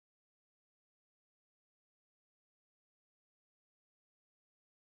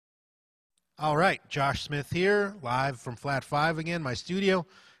All right, Josh Smith here, live from Flat Five again, my studio.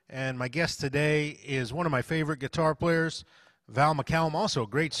 And my guest today is one of my favorite guitar players, Val McCallum, also a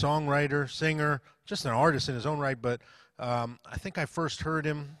great songwriter, singer, just an artist in his own right. But I think I first heard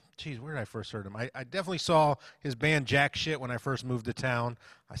him, geez, where did I first heard him? I definitely saw his band Jack Shit when I first moved to town.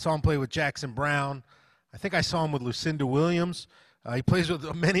 I saw him play with Jackson Browne. I think I saw him with Lucinda Williams. He plays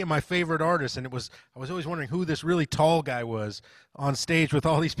with many of my favorite artists, and I was always wondering who this really tall guy was on stage with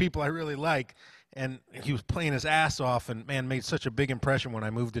all these people I really like. And he was playing his ass off, and man, made such a big impression when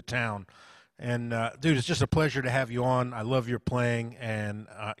I moved to town. And dude, it's just a pleasure to have you on. I love your playing, and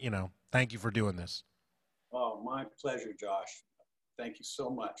thank you for doing this. Oh, my pleasure, Josh. Thank you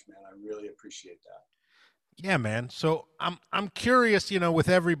so much, man. I really appreciate that. Yeah, man. So I'm curious, with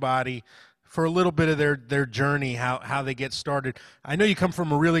everybody for a little bit of their journey, how they get started. I know you come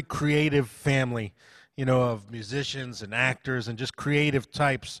from a really creative family, of musicians and actors and just creative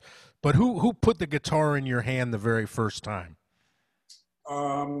types. But who put the guitar in your hand the very first time?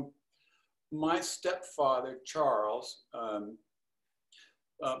 My stepfather, Charles,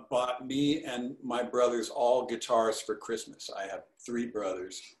 bought me and my brothers all guitars for Christmas. I have three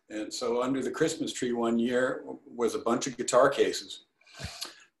brothers. And so under the Christmas tree one year was a bunch of guitar cases.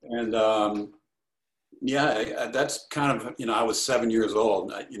 And that's kind of, I was 7 years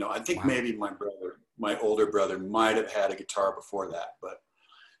old. I think Wow. maybe my older brother might have had a guitar before that, but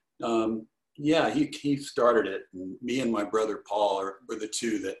he started it. And me and my brother Paul were the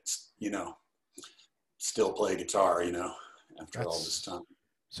two that, still play guitar, after all this time.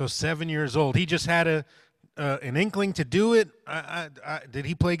 So 7 years old. He just had an inkling to do it. Did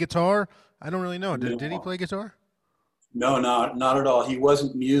he play guitar? I don't really know. Did he play guitar? No, not at all. He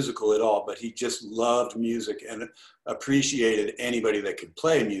wasn't musical at all, but he just loved music and appreciated anybody that could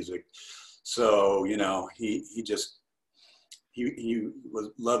play music. So, he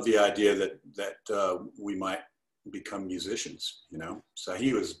loved the idea that we might become musicians, So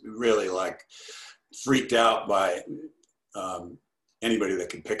he was really like freaked out by anybody that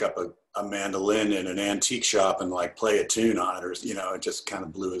could pick up a mandolin in an antique shop and like play a tune on it, or, it just kind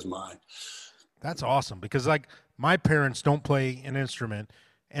of blew his mind. That's awesome because like my parents don't play an instrument,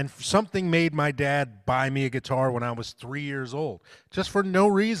 and something made my dad buy me a guitar when I was 3 years old, just for no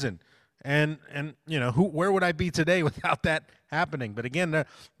reason. And where would I be today without that happening? But again,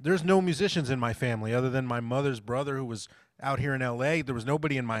 there's no musicians in my family other than my mother's brother who was out here in L.A. There was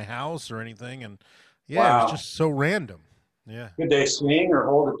nobody in my house or anything, and yeah, it was Wow. just so random. Yeah. Could they sing or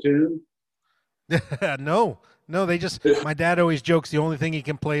hold a tune? No, no, my dad always jokes the only thing he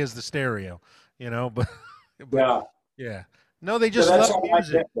can play is the stereo, but, but Yeah. yeah. No, they So just that's love how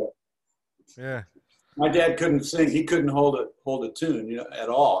music. Yeah. my dad couldn't sing. He couldn't hold a tune, at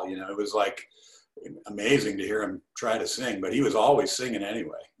all. It was like amazing to hear him try to sing, but he was always singing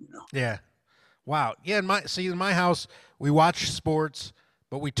anyway. Yeah. Wow. Yeah, in my house, we watch sports,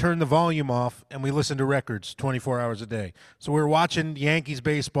 but we turn the volume off and we listen to records 24 hours a day. So we were watching Yankees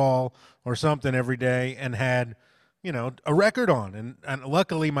baseball or something every day and had, a record on. And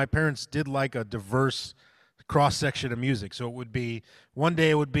luckily my parents did like a diverse cross section of music. So it would be one day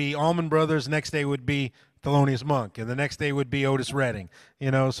it would be Allman Brothers, next day would be Thelonious Monk, and the next day would be Otis Redding.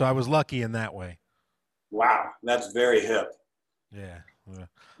 So I was lucky in that way. Wow, that's very hip. Yeah. Yeah.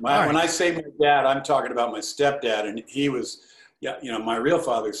 All When right. I say my dad, I'm talking about my stepdad, and he was, yeah, my real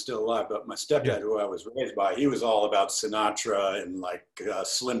father's still alive, but my Yeah. stepdad, who I was raised by, he was all about Sinatra and like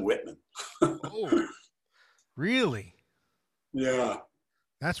Slim Whitman. Oh, really? Yeah,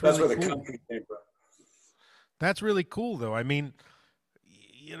 That's that's really where the cool. country came from. That's really cool, though. I mean,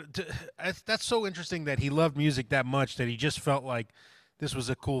 that's so interesting that he loved music that much that he just felt like this was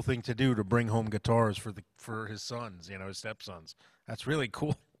a cool thing to do to bring home guitars for his sons, his stepsons. That's really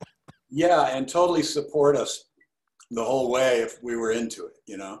cool. Yeah, and totally support us the whole way if we were into it.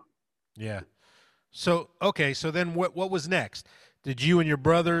 Yeah. So okay, so then what was next? Did you and your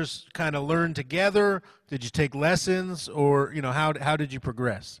brothers kind of learn together? Did you take lessons, or how did you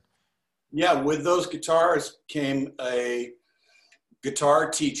progress? Yeah, with those guitars came a guitar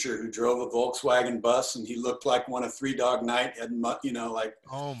teacher who drove a Volkswagen bus, and he looked like one of Three Dog Night. Had like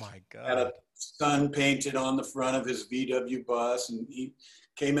Oh my had a God. sun painted on the front of his VW bus, and he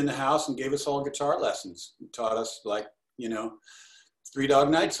came in the house and gave us all guitar lessons. He taught us like Three Dog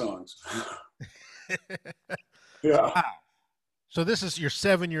Night songs. Yeah. Wow. So this is you're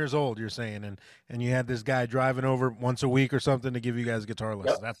 7 years old, you're saying, and you had this guy driving over once a week or something to give you guys guitar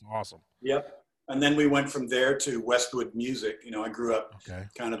lessons. Yep. That's awesome. Yep. And then we went from there to Westwood Music. I grew up Okay.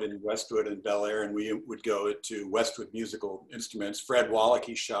 kind of in Westwood and Bel Air, and we would go to Westwood Musical Instruments, Fred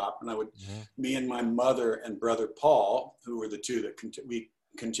Wallachy's shop, and Mhm. me and my mother and brother Paul, who were the two that we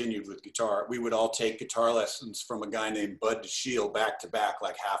continued with guitar. We would all take guitar lessons from a guy named Bud DeShiel back to back,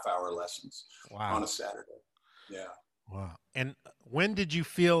 like half-hour lessons on a Saturday. Yeah. Wow. And when did you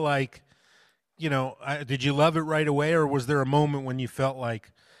feel like, did you love it right away, or was there a moment when you felt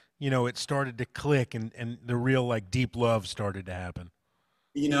like, it started to click and the real like deep love started to happen?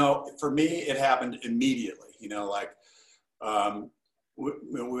 For me, it happened immediately.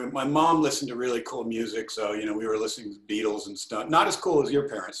 My mom listened to really cool music, so we were listening to Beatles and stuff. Not as cool as your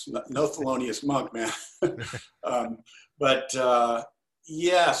parents. No Thelonious Monk, man.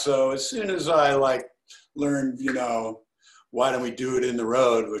 Yeah. So as soon as I learned, why don't we do it in the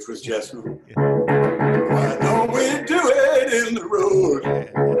road, which was just why don't we do it in the road?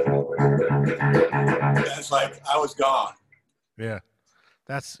 That's I was gone. Yeah.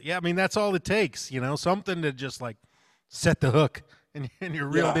 I mean, that's all it takes, something to just set the hook and you're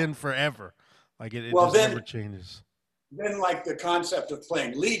reeled in forever. It just never changes. Then the concept of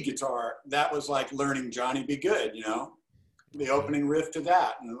playing lead guitar, that was learning Johnny Be Good, the opening riff to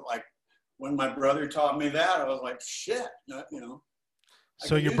that. And when my brother taught me that, I was like, shit,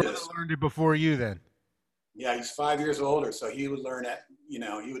 So your brother learned it before you then? Yeah, he's 5 years older. So he would learn it, he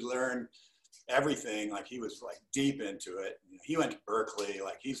would learn everything. He was deep into it. He went to Berkeley.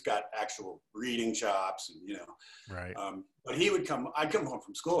 He's got actual reading chops and, Right. But I'd come home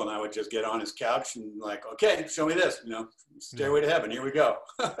from school and I would just get on his couch and okay, show me this, Stairway to Heaven. Here we go.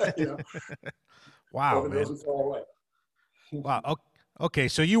 Wow, man. Doesn't fall away. Wow. Okay.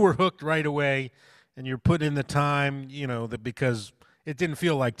 So you were hooked right away and you're putting in the time, because it didn't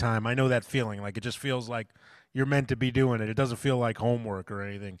feel like time. I know that feeling. It just feels like you're meant to be doing it. It doesn't feel like homework or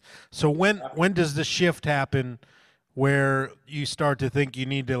anything. So when does the shift happen where you start to think you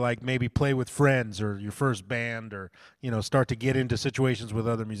need to maybe play with friends or your first band or, start to get into situations with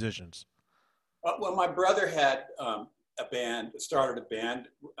other musicians? Well, my brother had started a band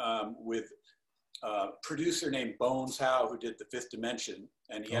with a producer named Bones Howe, who did The Fifth Dimension.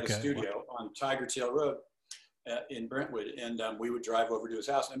 And he had a studio on Tiger Tail Road in Brentwood. And we would drive over to his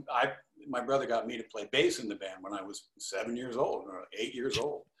house. And my brother got me to play bass in the band when I was 7 years old or 8 years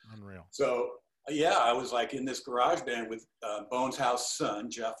old. Unreal. So yeah, I was in this garage band with Bones House's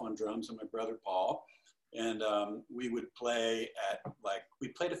son, Jeff, on drums, and my brother, Paul. And we would play at we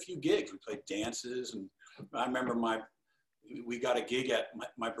played a few gigs. We played dances. And I remember we got a gig at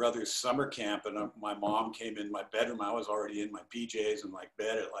my brother's summer camp, and my mom came in my bedroom. I was already in my PJs and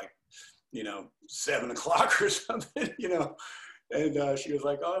bed at 7 o'clock or something, And she was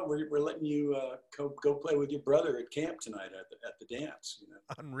like, "Oh, we're letting you go play with your brother at camp tonight at the dance."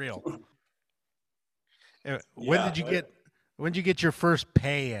 Unreal. When did you get your first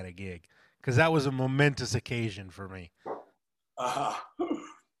pay at a gig? Because that was a momentous occasion for me. That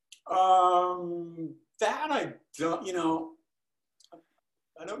I don't,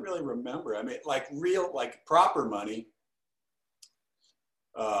 I don't really remember. I mean, real, proper money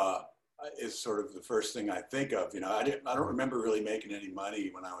is sort of the first thing I think of. I don't remember really making any money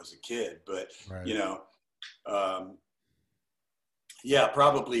when I was a kid, but right. Yeah,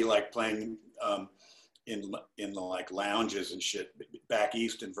 probably playing in the lounges and shit back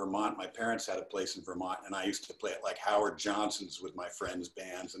east in Vermont. My parents had a place in Vermont, and I used to play at Howard Johnson's with my friends'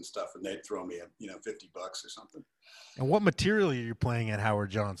 bands and stuff, and they'd throw me $50 or something. And what material are you playing at Howard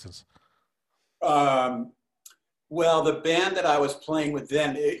Johnson's? Well, the band that I was playing with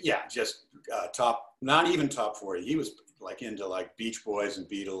then, just not even top 40. He was into Beach Boys and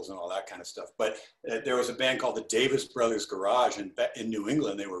Beatles and all that kind of stuff. But there was a band called the Davis Brothers Garage in New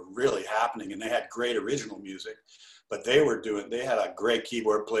England. They were really happening, and they had great original music. But they had a great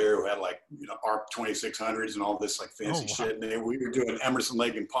keyboard player who had ARP 2600s and all this fancy shit. And we were doing Emerson,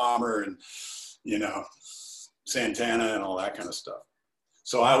 Lake and Palmer and Santana and all that kind of stuff.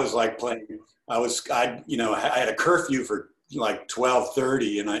 So I was playing. I had a curfew for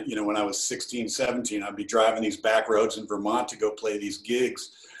 12:30, and when I was 16, 17, I'd be driving these back roads in Vermont to go play these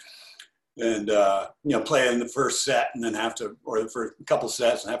gigs, and play in the first set and then or for a couple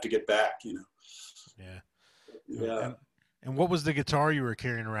sets and have to get back. Yeah. And what was the guitar you were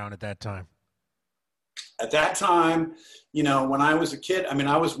carrying around at that time? At that time, when I was a kid, I mean,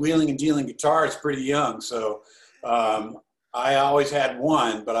 I was wheeling and dealing guitars pretty young, so. I always had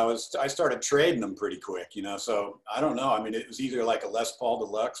one, but I started trading them pretty quick, so I don't know. I mean, it was either a Les Paul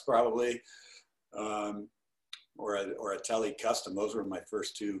Deluxe probably, or a Tele Custom. Those were my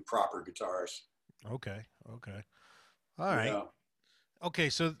first two proper guitars. Okay. All right. Yeah. Okay.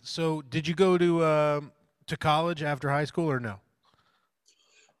 So did you go to college after high school or no?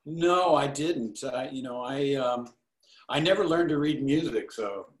 No, I didn't. I never learned to read music.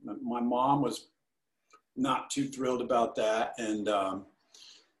 So my mom was not too thrilled about that. And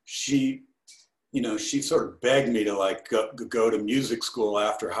she, she sort of begged me to like go to music school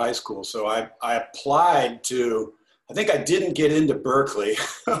after high school. So I applied to, I think I didn't get into Berklee,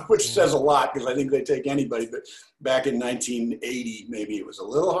 which says a lot because I think they take anybody, but back in 1980, maybe it was a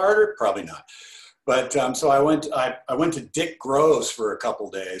little harder, probably not. But so I went to Dick Groves for a couple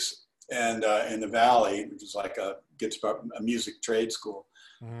days, and in the Valley, which is like a music trade school.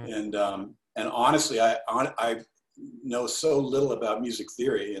 And honestly, I know so little about music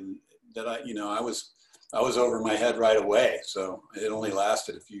theory, and that I was over my head right away. So it only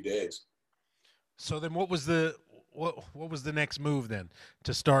lasted a few days. So then, what was the next move then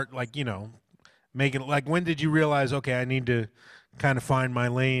to start, like, making, like, when did you realize, okay, I need to kind of find my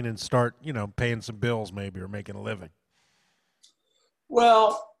lane and start, paying some bills maybe, or making a living?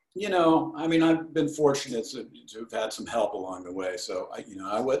 Well, I mean, I've been fortunate to have had some help along the way. So I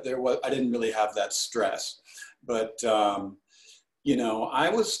didn't really have that stress, but I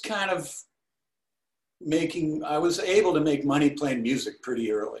was kind of I was able to make money playing music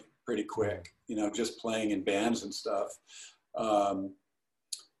pretty early, pretty quick, just playing in bands and stuff.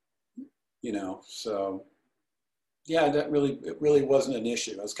 So yeah, it really wasn't an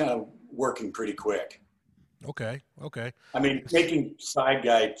issue. I was kind of working pretty quick. Okay. I mean, making side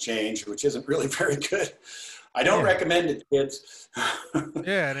guy change, which isn't really very good. I don't recommend it, kids.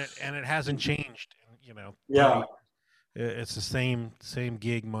 Yeah, and it hasn't changed, Yeah. It's the same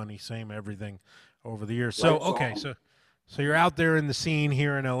gig money, same everything over the years. So okay, so you're out there in the scene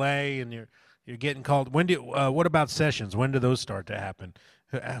here in LA, and you're getting called. What about sessions? When do those start to happen?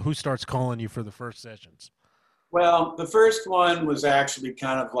 Who starts calling you for the first sessions? Well, the first one was actually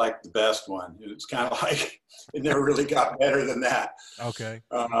kind of like the best one. It's kind of like it never really got better than that. Okay.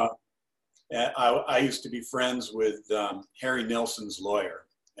 I used to be friends with Harry Nilsson's lawyer.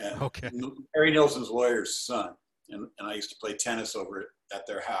 And okay. Harry Nilsson's lawyer's son. And I used to play tennis over at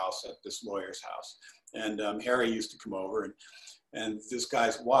their house, at this lawyer's house. And Harry used to come over, and this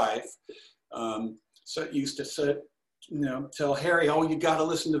guy's wife used to say, tell Harry, oh, you got to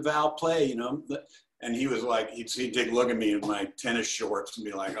listen to Val play, And he was like, he'd look at me in my tennis shorts and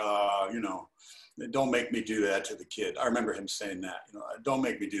be like, don't make me do that to the kid. I remember him saying that, don't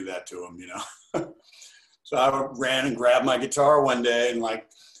make me do that to him, So I ran and grabbed my guitar one day and like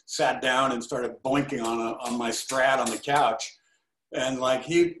sat down and started boinking on my Strat on the couch. And like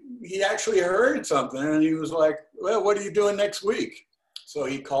he actually heard something, and he was like, well, what are you doing next week? So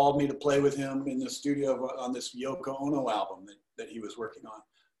he called me to play with him in the studio on this Yoko Ono album that he was working on.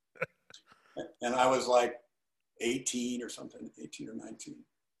 And I was like 18 or something, 18 or 19.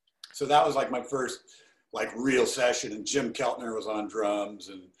 So that was like my first like real session, and Jim Keltner was on drums,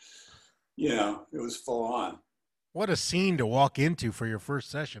 and it was full on. What a scene to walk into for your first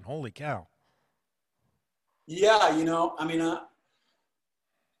session. Holy cow. Yeah, I mean,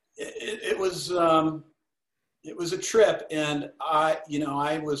 it was a trip, and I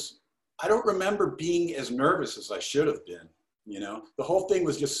don't remember being as nervous as I should have been. The whole thing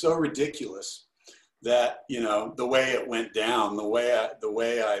was just so ridiculous that, the way it went down, the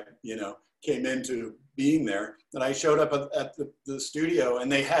way I came into being there, that I showed up at the studio, and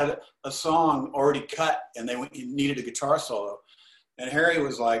they had a song already cut, and he needed a guitar solo. And Harry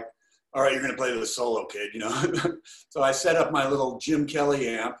was like, all right, you're going to play the solo, kid, So I set up my little Jim Kelly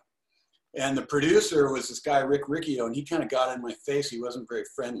amp, and the producer was this guy, Rick Riccio, and he kind of got in my face. He wasn't very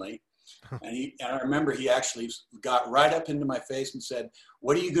friendly. And I remember he actually got right up into my face and said,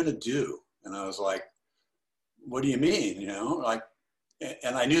 what are you going to do? And I was like, what do you mean?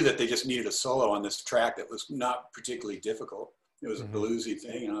 And I knew that they just needed a solo on this track that was not particularly difficult. It was a bluesy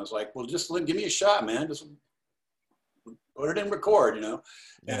thing. And I was like, well, just give me a shot, man. Just put it in record, Yeah.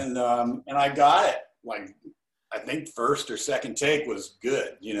 And I got it. Like, I think first or second take was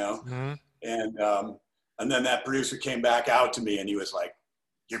good, And then that producer came back out to me, and he was like,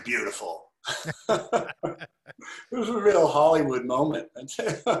 you're beautiful. It was a real Hollywood moment.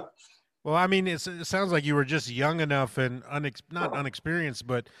 Well, I mean, it sounds like you were just young enough and not unexperienced,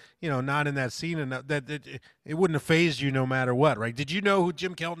 but not in that scene enough that it wouldn't have phased you no matter what, right? Did you know who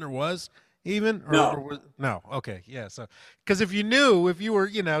Jim Keltner was, even? No. No. Okay, yeah. So, because if you were,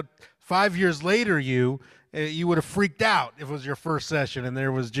 5 years later, you would have freaked out if it was your first session and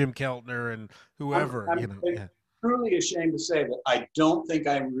there was Jim Keltner and whoever. I'm truly ashamed to say that I don't think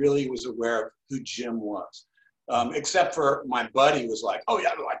I really was aware of who Jim was. Except for my buddy was like, oh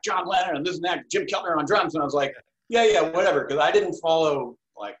yeah, like John Lennon and this and that, Jim Keltner on drums. And I was like, yeah, whatever. Because I didn't follow,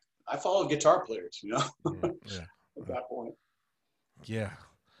 I followed guitar players, Yeah. At that point. Yeah,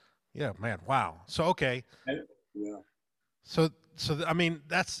 man. Wow. So, okay. Yeah. So I mean,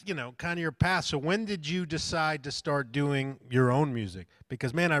 that's, kind of your path. So when did you decide to start doing your own music?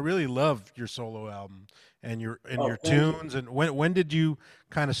 Because man, I really love your solo album and your Oh, thank you. tunes. And when did you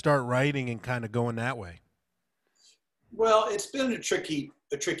kind of start writing and kind of going that way? Well, it's been a tricky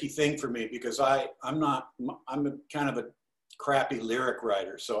thing for me because I'm a kind of a crappy lyric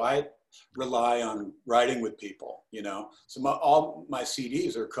writer. So I rely on writing with people, So all my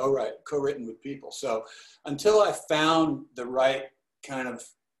CDs are co-written with people. So until I found the right kind of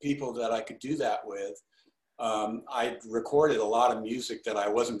people that I could do that with, I recorded a lot of music that I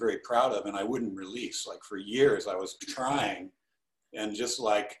wasn't very proud of and I wouldn't release. Like for years I was trying, and just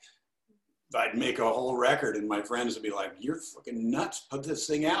like I'd make a whole record and my friends would be like, "You're fucking nuts, put this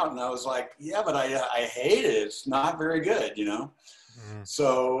thing out." And I was like, "Yeah, but I hate it. It's not very good, Mhm.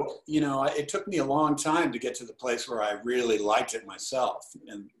 So, it took me a long time to get to the place where I really liked it myself.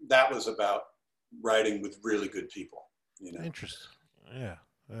 And that was about writing with really good people. Interesting. Yeah.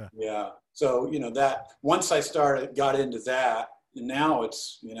 Yeah. Yeah. So, that once I got into that, and now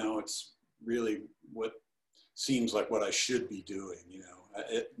it's really what seems like what I should be doing.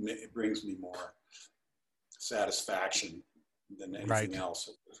 It brings me more satisfaction than Right. anything else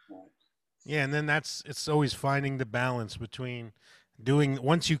at this point. Yeah, and then it's always finding the balance between doing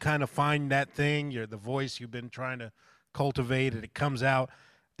once you kind of find that thing, the voice you've been trying to cultivate and it comes out,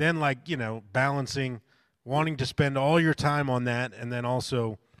 then like, balancing wanting to spend all your time on that and then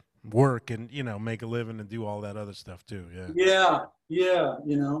also work and, make a living and do all that other stuff too. Yeah. Yeah,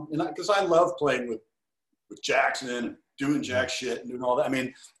 yeah, and because I love playing with Jackson and doing Yeah. jack shit and doing all that. I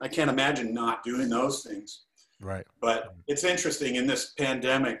mean, I can't imagine not doing those things. Right. But it's interesting in this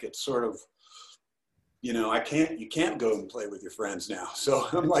pandemic. It's sort of, you can't go and play with your friends now. So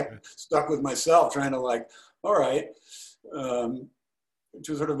I'm like stuck with myself, trying to like, all right,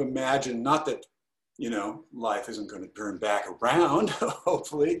 to sort of imagine, not that life isn't going to turn back around,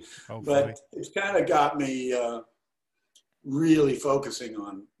 hopefully, Hopefully. but it's kind of got me really focusing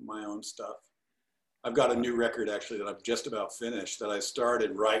on my own stuff. I've got a new record actually that I've just about finished that I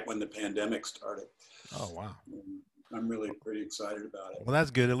started right when the pandemic started. Oh, wow. I'm really pretty excited about it. Well, that's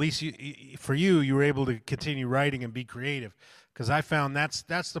good. At least for you, you were able to continue writing and be creative. Because I found that's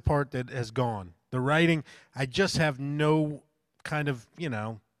the part that has gone. The writing, I just have no kind of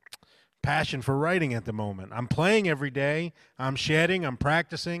passion for writing at the moment. I'm playing every day. I'm shedding. I'm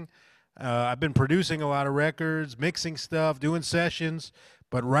practicing. I've been producing a lot of records, mixing stuff, doing sessions,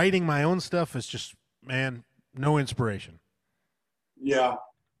 but writing my own stuff is just, man, no inspiration. Yeah.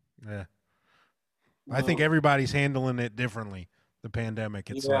 Yeah. I think everybody's handling it differently. The pandemic.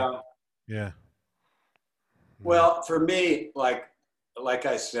 It's like, Yeah. yeah. Yeah. Well, for me, like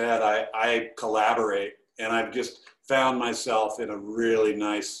I said, I collaborate, and I've just found myself in a really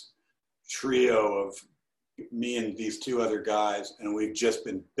nice trio of me and these two other guys, and we've just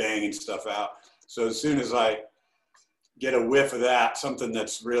been banging stuff out. So as soon as I get a whiff of that, something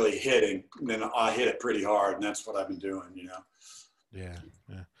that's really hitting, then I hit it pretty hard, and that's what I've been doing. Yeah. Yeah.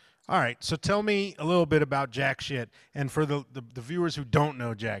 All right. So tell me a little bit about Jack Shit. And for the viewers who don't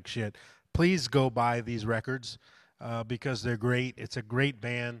know Jack Shit, please go buy these records because they're great. It's a great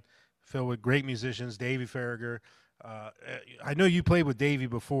band filled with great musicians. Davey Farragher. I know you played with Davey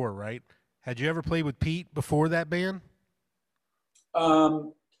before, right? Had you ever played with Pete before that band?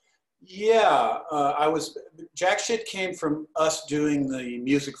 Um, yeah, Jack Shit came from us doing the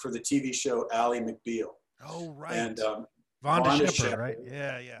music for the TV show Ally McBeal. Oh, right. And Vonda Vonda Shepard, Shepard. right?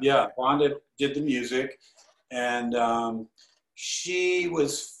 Yeah, yeah. Yeah, Vonda did the music, and she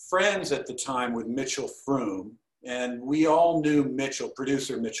was friends at the time with Mitchell Froom, and we all knew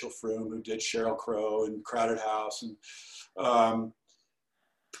producer Mitchell Froom, who did Sheryl Crow and Crowded House,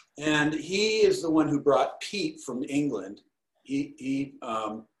 and he is the one who brought Pete from England.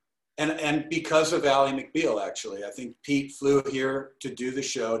 And because of Ally McBeal, actually, I think Pete flew here to do the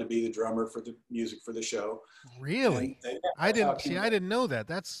show, to be the drummer for the music for the show. Really? I That's how it didn't see. came I about. didn't know that.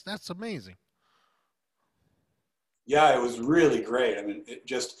 That's amazing. Yeah, it was really great. I mean,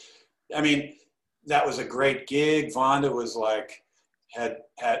 that was a great gig. Vonda was like, had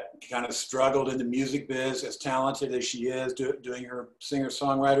kind of struggled in the music biz, as talented as she is, doing her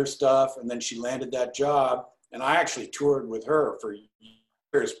singer-songwriter stuff. And then she landed that job. And I actually toured with her for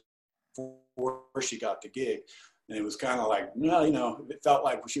years before she got the gig. And it was kind of like, well, it felt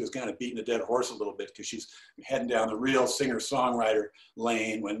like she was kind of beating a dead horse a little bit, because she's heading down the real singer-songwriter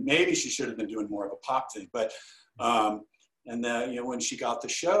lane when maybe she should have been doing more of a pop thing. But and then, when she got the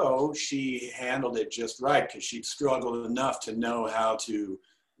show, she handled it just right, because she'd struggled enough to know how to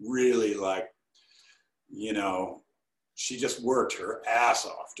really, like, she just worked her ass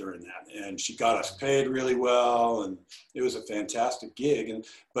off during that, and she got us paid really well, and it was a fantastic gig.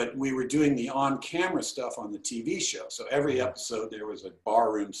 But we were doing the on-camera stuff on the TV show, so every episode there was a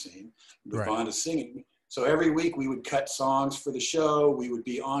barroom scene with Vonda singing. So every week we would cut songs for the show. We would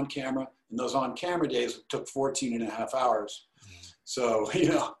be on camera, and those on-camera days took 14 and a half hours. So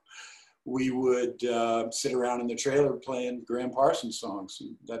we would sit around in the trailer playing Graham Parsons songs,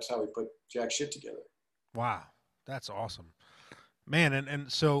 and that's how we put Jack Shit together. Wow. That's awesome, man.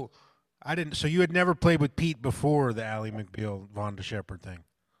 And so so you had never played with Pete before the Ally McBeal, Vonda Shepard thing?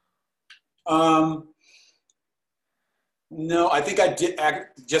 No, I think I did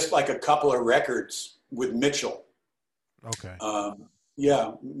just like a couple of records with Mitchell. Okay.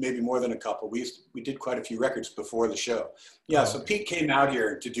 Yeah, maybe more than a couple. We did quite a few records before the show. Yeah, so Pete came out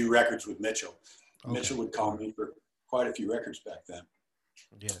here to do records with Mitchell. Okay. Mitchell would call me for quite a few records back then.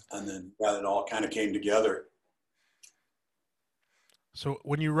 Yeah. And then it all kind of came together. So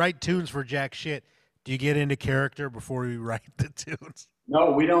when you write tunes for Jack Shit, do you get into character before you write the tunes?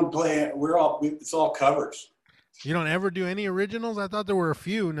 No, we don't play. It's all covers. You don't ever do any originals? I thought there were a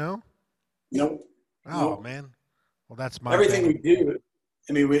few. No. Nope. Oh man. Well, that's my everything we do.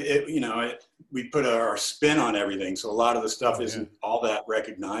 I mean, we put our spin on everything, so a lot of the stuff isn't all that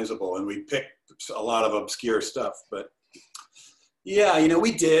recognizable, and we pick a lot of obscure stuff. But yeah,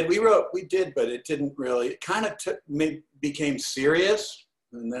 we did, but it didn't really. It kind of became serious,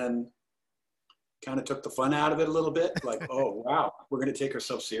 and then kind of took the fun out of it a little bit. Like, oh wow, we're going to take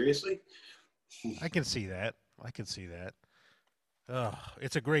ourselves seriously. I can see that. Oh,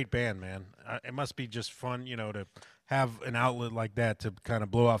 it's a great band, man. It must be just fun, to have an outlet like that to kind of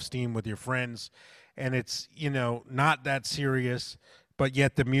blow off steam with your friends. And it's, not that serious, but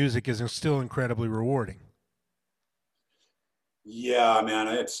yet the music is still incredibly rewarding. Yeah, man,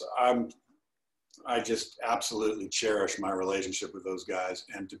 I just absolutely cherish my relationship with those guys,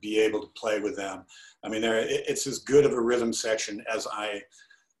 and to be able to play with them. I mean, it's as good of a rhythm section as I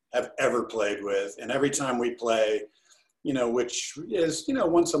have ever played with. And every time we play, which is,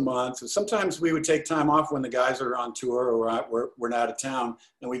 once a month. Sometimes we would take time off when the guys are on tour or we're out of town,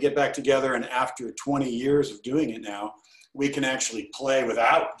 and we get back together. And after 20 years of doing it now, we can actually play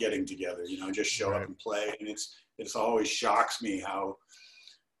without getting together, just show up and play. And it's always shocks me how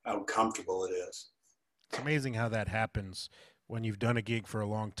comfortable it is. It's amazing how that happens when you've done a gig for a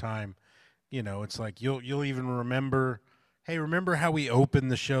long time. It's like you'll even remember, hey, remember how we opened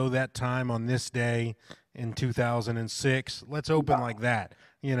the show that time on this day in 2006? Let's open like that,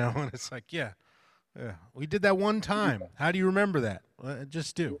 and it's like, yeah, we did that one time. How do you remember that?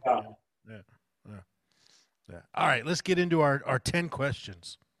 Just do. Yeah. All right, let's get into our 10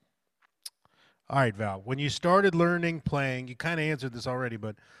 questions. All right, Val, when you started learning playing, you kind of answered this already,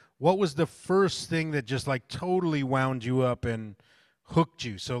 but what was the first thing that just like totally wound you up and hooked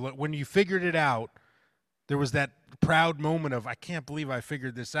you? So when you figured it out, there was that proud moment of, I can't believe I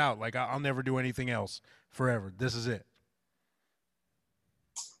figured this out. Like, I'll never do anything else forever. This is it.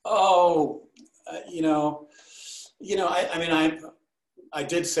 Oh, I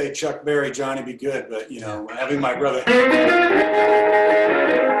did say Chuck Berry, Johnny Be Good, but, having my brother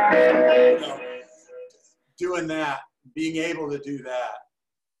doing that, being able to do that,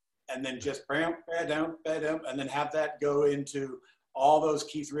 and then just bam, bam, bam, and then have that go into all those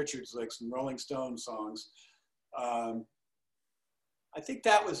Keith Richards, like some Rolling Stones songs. I think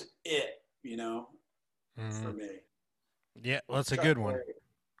that was it, for me. Yeah, well, that's a good one.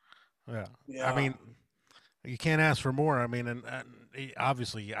 Yeah. I mean, you can't ask for more. I mean, and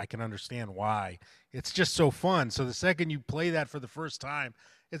obviously I can understand why. It's just so fun. So the second you play that for the first time,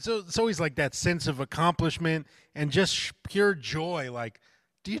 it's always like that sense of accomplishment and just pure joy. Like,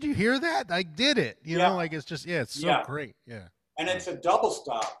 did you hear that? I did it. You know, like it's just, it's so great. Yeah. And it's a double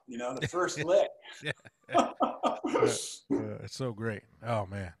stop, the first lick. It's so great. Oh,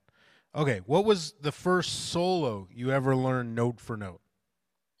 man. Okay, what was the first solo you ever learned note for note?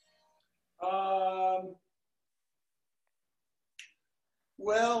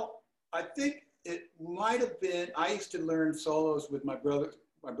 Well, I think it might have been, I used to learn solos with my brother's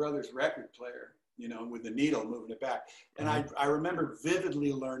record player, with the needle moving it back. And I remember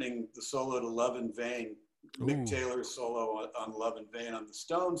vividly learning the solo to Love in Vain, Mick Taylor's solo on Love in Vain on the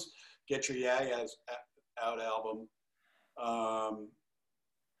Stones' Get Your Ya-Ya's Out album.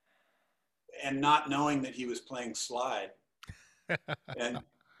 And not knowing that he was playing slide and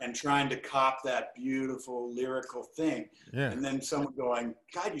trying to cop that beautiful lyrical thing. Yeah. And then someone going,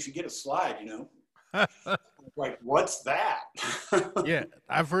 God, you should get a slide, Like, what's that? Yeah,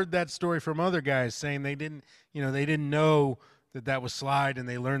 I've heard that story from other guys saying they didn't know that was slide, and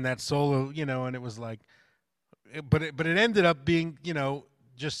they learned that solo, and it was like, but it ended up being, you know,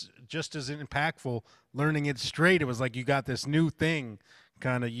 just as impactful. Learning it straight, it was like you got this new thing,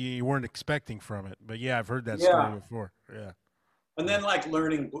 kind of you weren't expecting from it. But yeah, I've heard that story Yeah. before. Yeah, And then like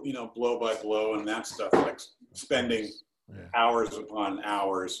learning, you know, blow by blow and that stuff, like spending yeah. hours upon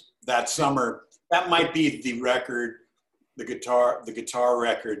hours. That summer, that might be the record, the guitar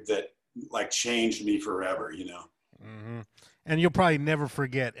record that like changed me forever, you know. Hmm. And you'll probably never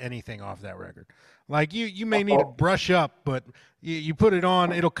forget anything off that record. Like you may need to Oh, brush up, but you put it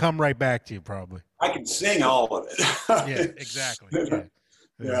on, it'll come right back to you probably. I can sing all of Yeah, exactly. Yeah, it.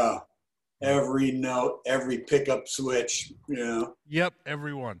 yeah, Yeah. yeah. Every note, every pickup switch, you know. Yep,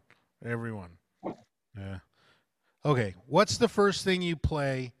 everyone, everyone. Yeah. Okay, what's the first thing you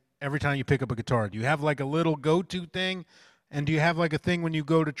play every time you pick up a guitar? Do you have like a little go-to thing? And do you have like a thing when you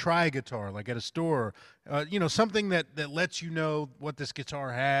go to try a guitar, like at a store, you know, something that lets you know what this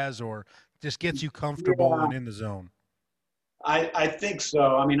guitar has, or just gets you comfortable Yeah, and in the zone? I think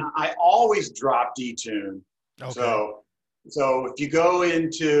so. I mean, I always drop D-tune. Okay. So, so if you go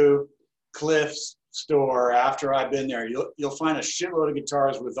into Cliff's store after I've been there, you'll find a shitload of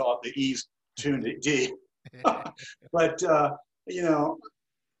guitars with all the E's tuned to D. But you know,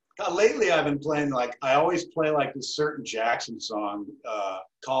 lately I've been playing like I always play like this certain Jackson song,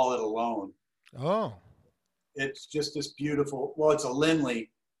 "Call It Alone." Oh. It's just this beautiful. Well, it's a Lindley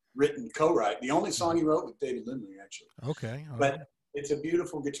written co-write. The only song he wrote with David Lindley, actually. Okay. All right. But it's a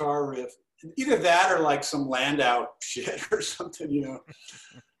beautiful guitar riff. Either that or like some Landau shit or something, you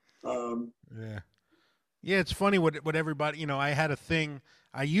know. Yeah. Yeah, it's funny what everybody, you know, I had a thing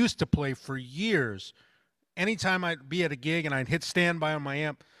I used to play for years. Anytime I'd be at a gig and I'd hit standby on my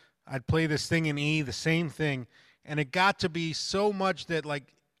amp, I'd play this thing in E, the same thing, and it got to be so much that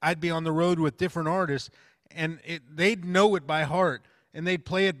like I'd be on the road with different artists, and they'd know it by heart, and they'd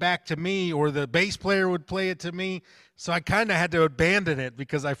play it back to me, or the bass player would play it to me. So I kind of had to abandon it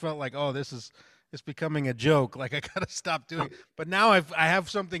because I felt like, oh, this is it's becoming a joke. Like I gotta stop doing it. But now I have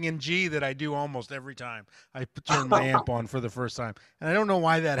something in G that I do almost every time I turn my amp on for the first time, and I don't know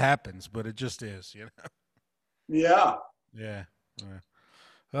why that happens, but it just is, you know. Yeah. Yeah. Yeah.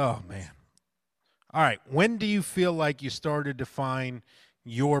 Oh man. All right. When do you feel like you started to find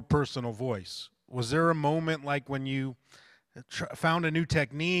your personal voice? Was there a moment like when you found a new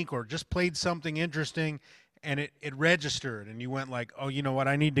technique or just played something interesting and it registered and you went like, oh, you know what?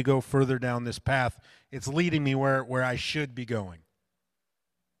 I need to go further down this path. It's leading me where I should be going.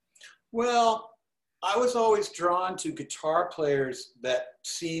 Well, I was always drawn to guitar players that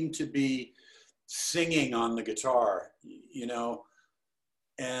seemed to be singing on the guitar, you know,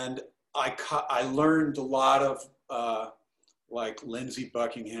 and I learned a lot of like Lindsey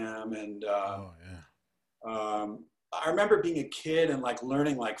Buckingham and Oh yeah. I remember being a kid and like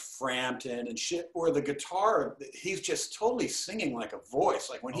learning like Frampton and shit, where the guitar, he's just totally singing like a voice.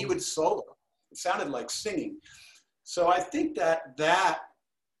 Like when he Oh would solo, it sounded like singing. So I think that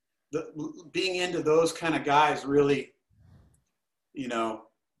being into those kind of guys really, you know,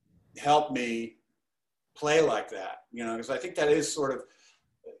 helped me play like that, you know, because I think that is sort of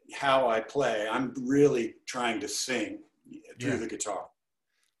how I play. I'm really trying to sing through yeah. the guitar.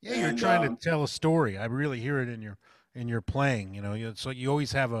 Yeah, you're And trying to tell a story. I really hear it in your playing. You know, so you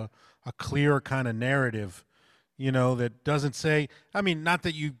always have a clear kind of narrative. You know that doesn't say. I mean, not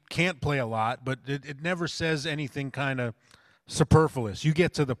that you can't play a lot, but it never says anything kind of superfluous. You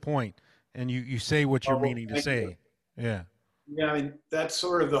get to the point, and you say what you're oh, well, meaning to thank you. say. Yeah. Yeah, I mean, that's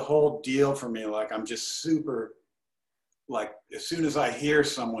sort of the whole deal for me. Like, I'm just super, like, as soon as I hear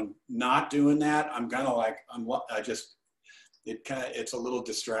someone not doing that, I'm kind of like, I just, it's a little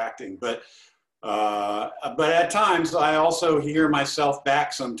distracting. But at times I also hear myself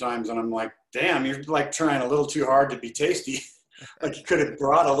back sometimes and I'm like, damn, you're like trying a little too hard to be tasty. Like you could have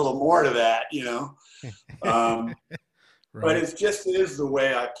brought a little more to that, you know? Um, but Right. it's just is the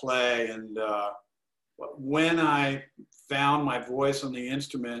way I play. And when I found my voice on the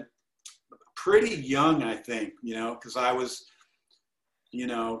instrument, pretty young, I think, you know, because I was, you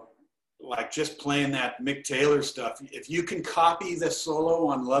know, like just playing that Mick Taylor stuff. If you can copy the solo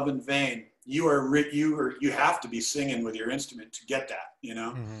on Love in Vain, you have to be singing with your instrument to get that, you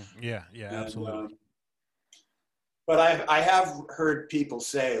know. Yeah. Yeah. And Absolutely. but I have heard people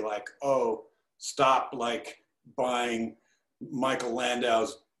say like, oh, stop like buying Michael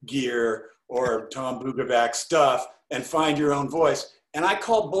Landau's gear or Tom Bukovac stuff and find your own voice. And I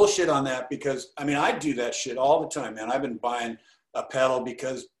call bullshit on that because I mean I do that shit all the time, man. I've been buying a pedal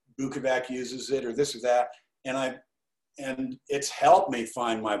because Bukovac uses it or this or that, and and it's helped me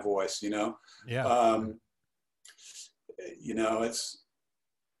find my voice. Yeah. Um, you know,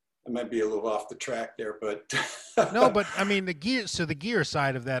 I might be a little off the track there, but No, but I mean the gear. So the gear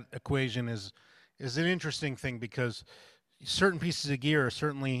side of that equation is an interesting thing because certain pieces of gear are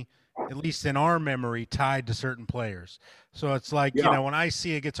certainly, at least in our memory, tied to certain players. So it's like, yeah, when I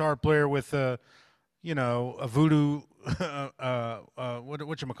see a guitar player with a, a voodoo,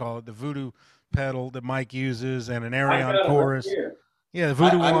 what you call it, the voodoo pedal that Mike uses, and an I've Arion got it right chorus. here. Yeah, the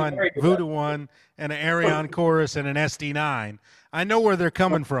I'm very good Voodoo one, and an Arion chorus and an SD9. I know where they're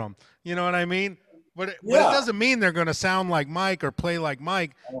coming from. You know what I mean? But it Yeah, doesn't mean they're going to sound like Mike or play like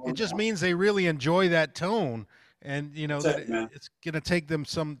Mike. It just means they really enjoy that tone, and that's that it, man. it's going to take them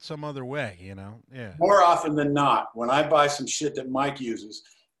some other way. Yeah. More often than not, when I buy some shit that Mike uses,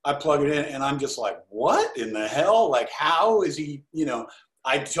 I plug it in and I'm just like, what in the hell? Like, how is he,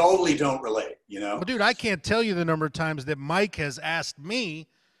 I totally don't relate, Well, dude, I can't tell you the number of times that Mike has asked me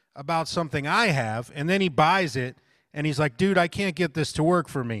about something I have, and then he buys it, and he's like, dude, I can't get this to work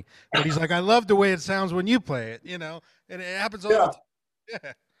for me. But he's like, I love the way it sounds when you play it, and it happens all the Yeah, time. Yeah.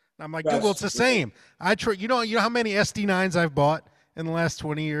 And I'm like, dude, well, that's it's the same. I try, you know how many SD9s I've bought in the last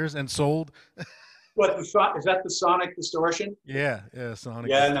 20 years and sold? what is that the sonic distortion? Yeah,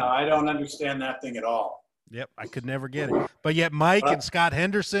 Sonic. Yeah, no, I don't understand that thing at all. Yep, I could never get it. But yet Mike and But Scott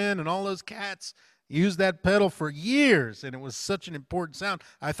Henderson and all those cats used that pedal for years, and it was such an important sound.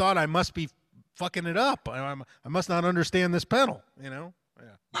 I thought I must be fucking it up. I must not understand this pedal. Yeah,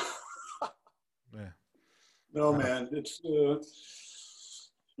 yeah. no, man, it's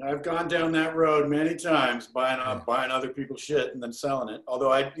I've gone down that road many times, Yeah. buying other people's shit and then selling it. Although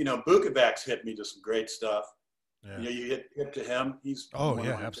Bukavac's hit me to some great stuff. Yeah. You hit to him. He's Oh one of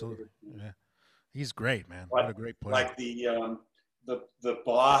yeah, my absolutely. favorite. Yeah, he's great, man. What Like a great player. like the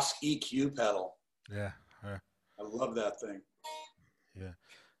Boss EQ pedal. Yeah, yeah, I love that thing. yeah.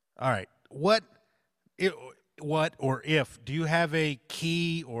 All right. What or if do you have a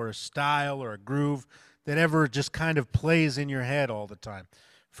key or a style or a groove that ever just kind of plays in your head all the time?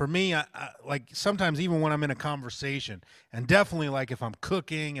 For me, I like sometimes even when I'm in a conversation, and definitely like if I'm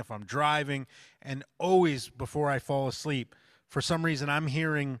cooking, if I'm driving, and always before I fall asleep, for some reason I'm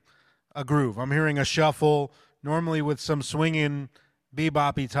hearing a groove. I'm hearing a shuffle, normally with some swinging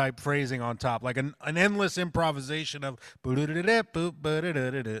beboppy type phrasing on top, like an endless improvisation of it's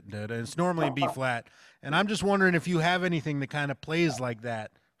normally in B flat. And I'm just wondering if you have anything that kind of plays like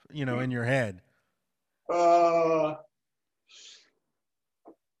that, in your head. Uh,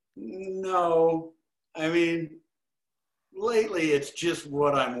 no, I mean, lately it's just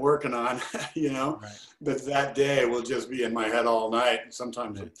what I'm working on, Right. but that day will just be in my head all night. And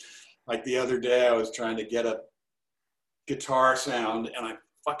sometimes, Right. like the other day, I was trying to get a guitar sound and I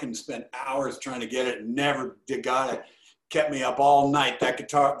fucking spent hours trying to get it and never got it. Kept me up all night. That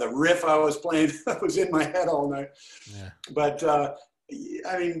guitar, the riff I was playing was in my head all night. Yeah. But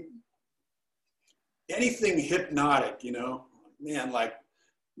I mean, anything hypnotic, man, like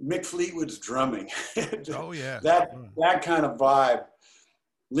Mick Fleetwood's drumming. Oh yeah. That kind of vibe.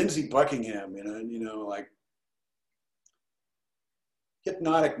 Lindsey Buckingham, like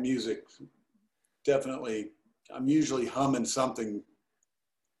hypnotic music. Definitely, I'm usually humming something,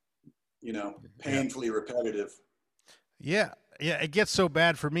 painfully repetitive. Yeah. Yeah. It gets so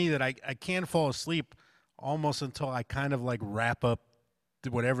bad for me that I can't fall asleep almost until I kind of like wrap up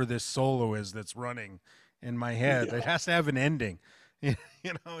whatever this solo is that's running in my head. Yeah. It has to have an ending. It,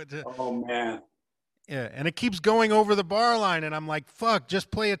 Oh man. yeah, and it keeps going over the bar line, and I'm like, "Fuck,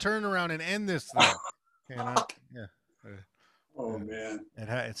 just play a turnaround and end this thing." Yeah, Oh yeah. man.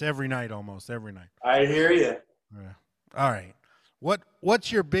 It's every night, almost every night. I hear you. Yeah. All right,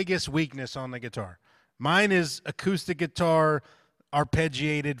 what's your biggest weakness on the guitar? Mine is acoustic guitar,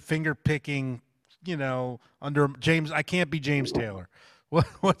 arpeggiated, finger picking. Under James, I can't be James Taylor.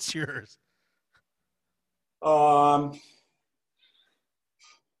 What's yours? Um,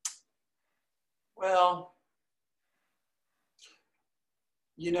 well,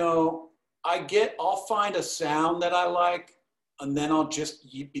 I'll find a sound that I like, and then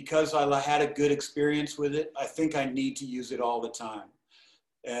because I had a good experience with it, I think I need to use it all the time.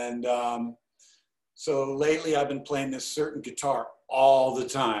 And so lately I've been playing this certain guitar all the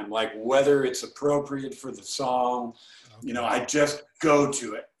time, like whether it's appropriate for the song, Okay. I just go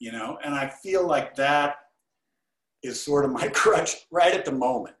to it, and I feel like that is sort of my crutch right at the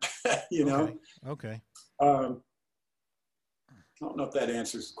moment, Okay. Um, I don't know if that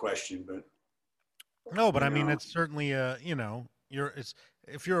answers the question, but No, but you I mean, know, it's certainly it's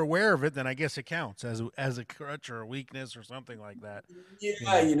if you're aware of it, then I guess it counts as a crutch or a weakness or something like that.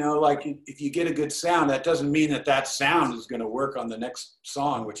 yeah, Yeah, like if you get a good sound, that doesn't mean that sound is going to work on the next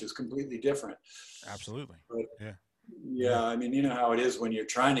song, which is completely different. absolutely. But Yeah. Yeah, I mean, you know how it is when you're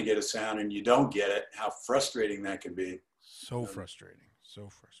trying to get a sound and you don't get it, how frustrating that can be. So frustrating. So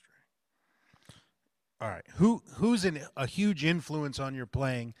frustrating. All right. Who's a huge influence on your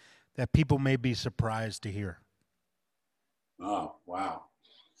playing that people may be surprised to hear? Oh, wow.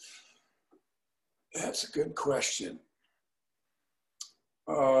 That's a good question.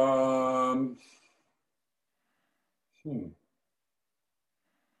 Um, hmm.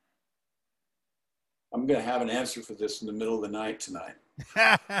 I'm going to have an answer for this in the middle of the night tonight.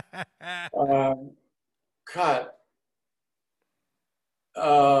 Um, cut.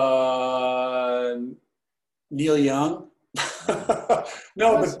 Uh, Neil Young.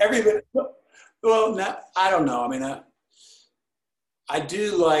 No, but everybody. Well, I don't know. I mean, I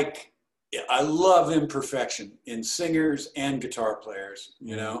do like. I love imperfection in singers and guitar players.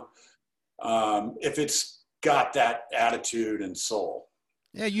 You know, if it's got that attitude and soul.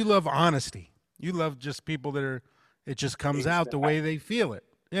 Yeah, you love honesty. You love just people that are. It just comes out the way they feel it.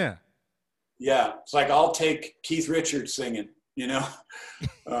 Yeah. Yeah, it's like I'll take Keith Richards singing. You know,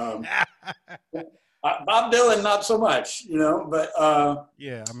 um, Bob Dylan not so much. You know, but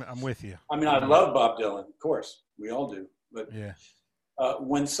yeah, I'm with you. I mean, I love Bob Dylan, of course, we all do. But Yeah.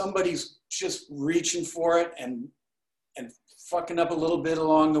 when somebody's just reaching for it and fucking up a little bit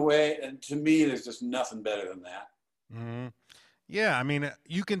along the way, and to me, there's just nothing better than that. Mm-hmm. Yeah, I mean,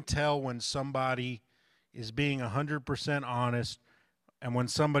 you can tell when somebody is being 100% honest and when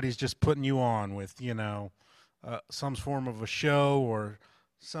somebody's just putting you on with, some form of a show or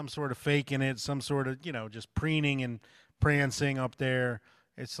some sort of faking it, some sort of, just preening and prancing up there.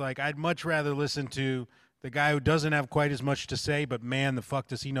 It's like I'd much rather listen to the guy who doesn't have quite as much to say, but man, the fuck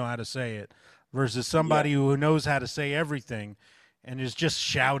does he know how to say it, versus Yeah, somebody who knows how to say everything and is just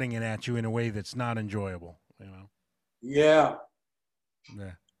shouting it at you in a way that's not enjoyable, yeah, Yeah,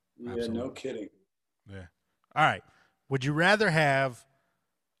 yeah. No absolutely. kidding. Yeah. All right. Would you rather have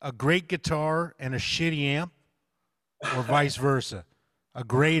a great guitar and a shitty amp, or vice versa? A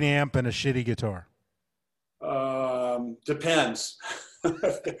great amp and a shitty guitar. Depends.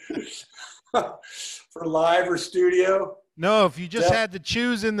 For live or studio. No, if you just Def- had to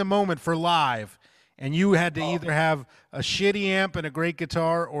choose in the moment for live and you had to oh, either have a shitty amp and a great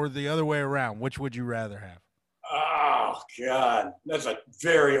guitar or the other way around, which would you rather have? oh God, that's a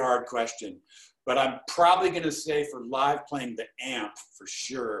very hard question. But I'm probably going to say for live playing the amp for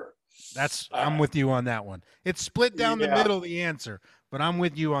sure. I'm with you on that one. It's split down the Yeah, middle, the answer, but I'm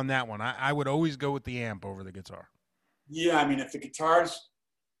with you on that one. I would always go with the amp over the guitar. yeah. I mean, if the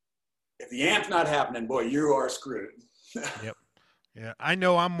amp's not happening, boy, you are screwed. Yep. Yeah. I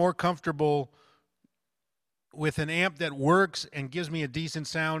know I'm more comfortable with an amp that works and gives me a decent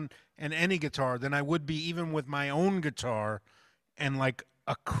sound and any guitar than I would be even with my own guitar and like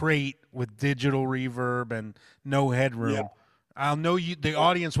a crate with digital reverb and no Yeah, headroom. I'll know the yeah,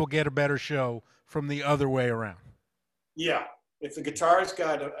 audience will get a better show from the other way around. yeah. If the guitar's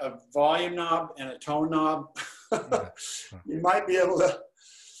got a volume knob and a tone knob, Yeah. you might be able to,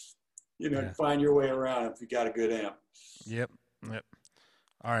 Yeah. find your way around if you got a good amp. Yep. Yep.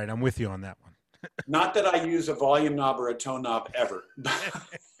 All right, I'm with you on that one. Not that I use a volume knob or a tone knob ever.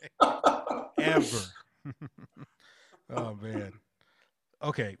 Ever. Oh man.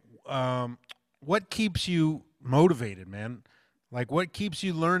 Okay. What keeps you motivated, man? Like, what keeps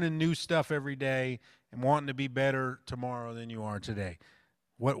you learning new stuff every day and wanting to be better tomorrow than you are today?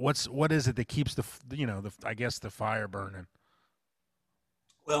 What is it that keeps I guess the fire burning?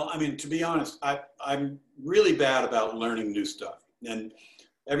 Well, I mean, to be honest, I'm really bad about learning new stuff. And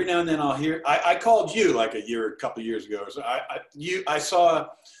every now and then I'll hear, I called you like a couple of years ago. So I saw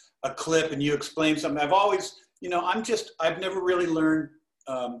a clip and you explained something. I've never really learned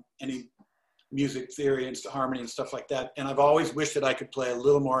any music theory and harmony and stuff like that. And I've always wished that I could play a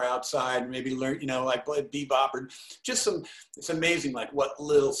little more outside, maybe learn, like play bebop or just it's amazing like what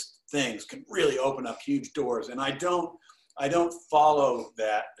little things can really open up huge doors. And I don't follow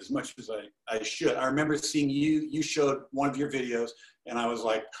that as much as I should. I remember seeing you showed one of your videos and I was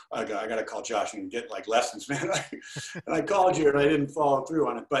like, I got to call Josh and get like lessons, man. And I called you and I didn't follow through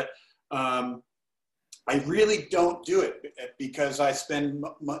on it. But I really don't do it because I spend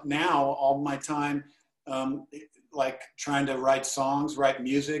now all my time like trying to write songs, write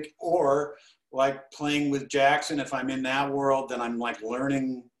music, or like playing with Jackson. If I'm in that world, then I'm like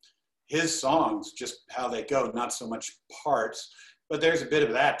learning his songs, just how they go, not so much parts. But there's a bit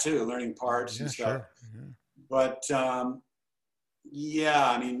of that too, learning parts Yeah, and stuff. sure. Yeah. But yeah,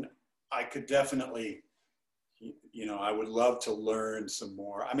 I mean, I could definitely, I would love to learn some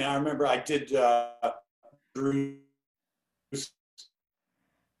more. I mean, I remember I did Bruce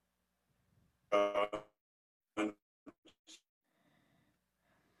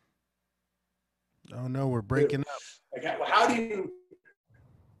breaking up. Like, how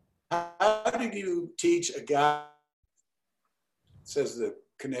do you teach a guy, says the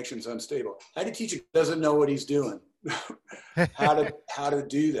connection's unstable. How do you teach a guy who doesn't know what he's doing? how to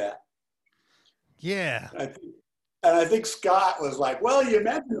do that? Yeah. And I think Scott was like, well, you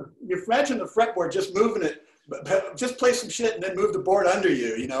imagine the fretboard just moving it, but just play some shit and then move the board under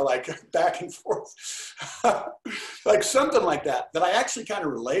you, you know, like back and forth. Like something like that I actually kind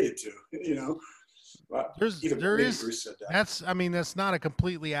of related to, you know. Bruce said that. That's not a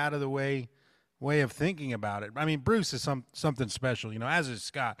completely out of the way of thinking about it. I mean, Bruce is something special, you know, as is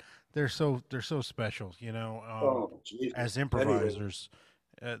Scott. They're so special, you know, as improvisers.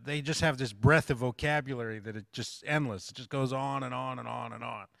 They just have this breadth of vocabulary that it's just endless. It just goes on and on and on and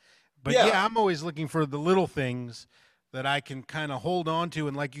on. But yeah, I'm always looking for the little things that I can kind of hold on to.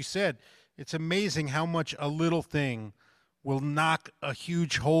 And like you said, it's amazing how much a little thing will knock a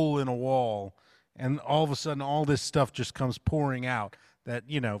huge hole in a wall. And all of a sudden, all this stuff just comes pouring out that,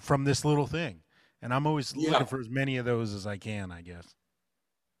 you know, from this little thing. And I'm always looking for as many of those as I can, I guess.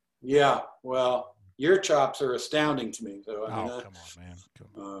 Yeah, well, your chops are astounding to me. So, come on, man.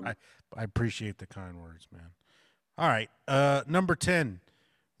 Come on. I appreciate the kind words, man. All right, number 10.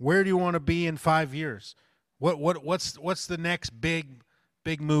 Where do you want to be in 5 years? What's the next big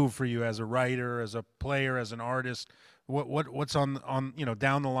move for you as a writer, as a player, as an artist? What's on you know,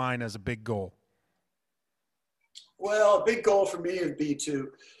 down the line as a big goal? Well, a big goal for me would be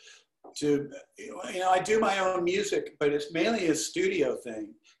to you know, I do my own music, but it's mainly a studio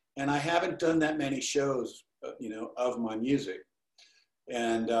thing, and I haven't done that many shows, you know, of my music,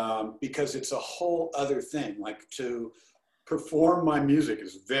 and because it's a whole other thing. Like, to perform my music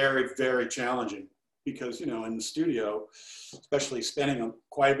is very, very challenging because, you know, in the studio, especially spending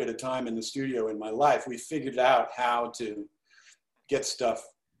quite a bit of time in the studio in my life, we figured out how to get stuff,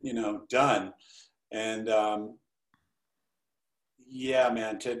 you know, done, and yeah,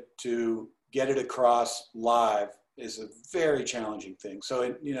 man, to get it across live is a very challenging thing.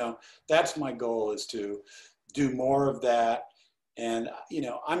 So, you know, that's my goal, is to do more of that. And, you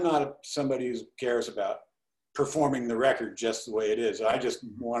know, I'm not somebody who cares about performing the record just the way it is. I just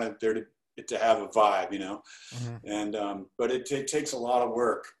wanted it to have a vibe, you know. Mm-hmm. And, but it takes a lot of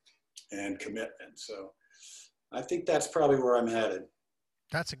work and commitment. So I think that's probably where I'm headed.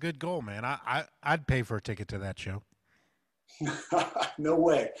 That's a good goal, man. I'd pay for a ticket to that show. No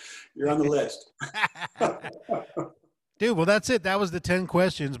way. You're on the list. Dude, well, that's it. That was the 10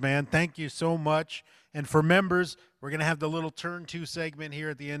 questions, man. Thank you so much. And for members, we're going to have the little turn 2 segment here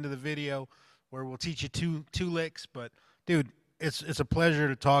at the end of the video where we'll teach you two licks. But, dude, it's a pleasure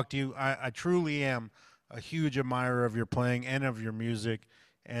to talk to you. I truly am a huge admirer of your playing and of your music.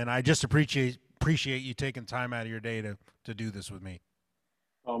 And I just appreciate you taking time out of your day to do this with me.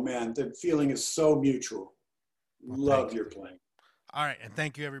 Oh, man, the feeling is so mutual. Well, love your playing. All right, and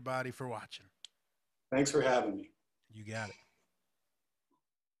thank you, everybody, for watching. Thanks for having me. You got it.